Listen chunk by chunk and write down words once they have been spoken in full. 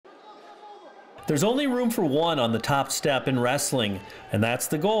There's only room for one on the top step in wrestling, and that's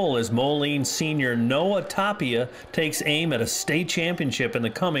the goal as MOLINE senior Noah Tapia takes aim at a state championship in the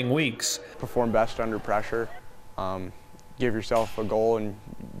coming weeks. Perform best under pressure, give yourself a goal and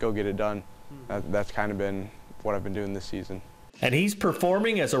go get it done. That's kind of been what I've been doing this season. And he's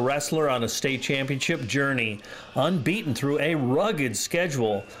performing as a wrestler on a state championship journey, unbeaten through a rugged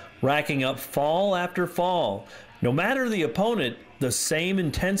schedule, racking up fall after fall. No matter the opponent, the same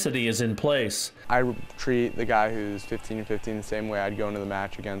intensity is in place. I treat the guy who's 15-15 the same way I'd go into the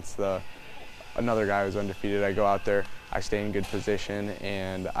match against another guy who's undefeated. I go out there, I stay in good position,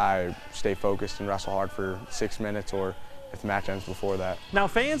 and I stay focused and wrestle hard for 6 minutes, or if the match ends before that. Now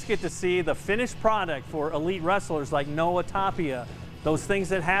fans get to see the finished product for elite wrestlers like Noah Tapia, those things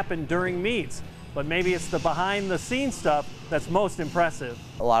that happen during meets. But maybe it's the behind-the-scenes stuff that's most impressive.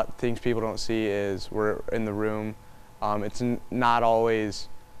 A lot of things people don't see is we're in the room. It's not always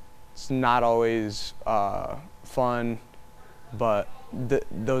fun, but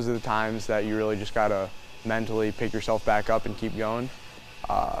those are the times that you really just gotta mentally pick yourself back up and keep going.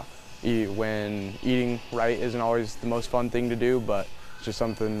 When eating right isn't always the most fun thing to do, but it's just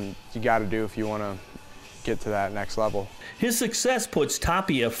something you gotta do if you wanna get to that next level. His success puts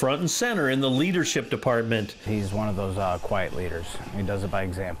Tapia front and center in the leadership department. He's one of those quiet leaders. He does it by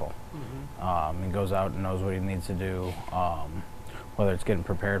example. He goes out and knows what he needs to do, whether it's getting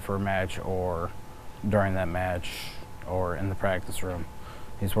prepared for a match or during that match or in the practice room.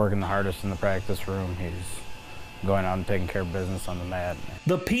 He's working the hardest in the practice room. He's going out and taking care of business on the mat.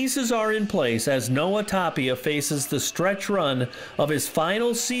 The pieces are in place as Noah Tapia faces the stretch run of his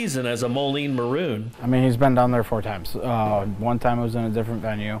final season as a MOLINE Maroon. I mean, he's been down there 4 times. One time it was in a different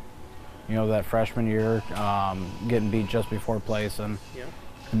venue. You know, that freshman year, getting beat just before placing. Yeah.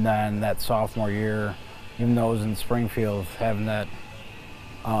 And then that sophomore year, even though it was in Springfield, having that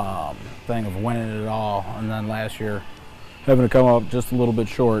thing of winning it all. And then last year, having to come up just a little bit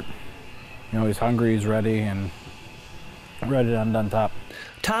short. You know, he's hungry, he's ready, and ready to end on top.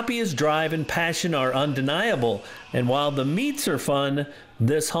 Tapia's drive and passion are undeniable, and while the meets are fun,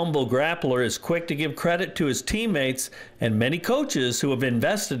 this humble grappler is quick to give credit to his teammates and many coaches who have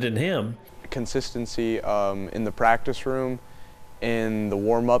invested in him. Consistency in the practice room, in the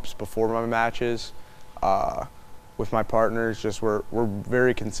warm-ups before my matches, with my partners, just we're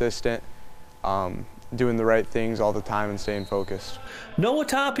very consistent. Doing the right things all the time and staying focused. Noah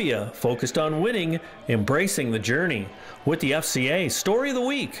Tapia, focused on winning, embracing the journey. With the FCA Story of the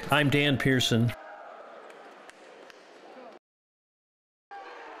Week, I'm Dan Pearson.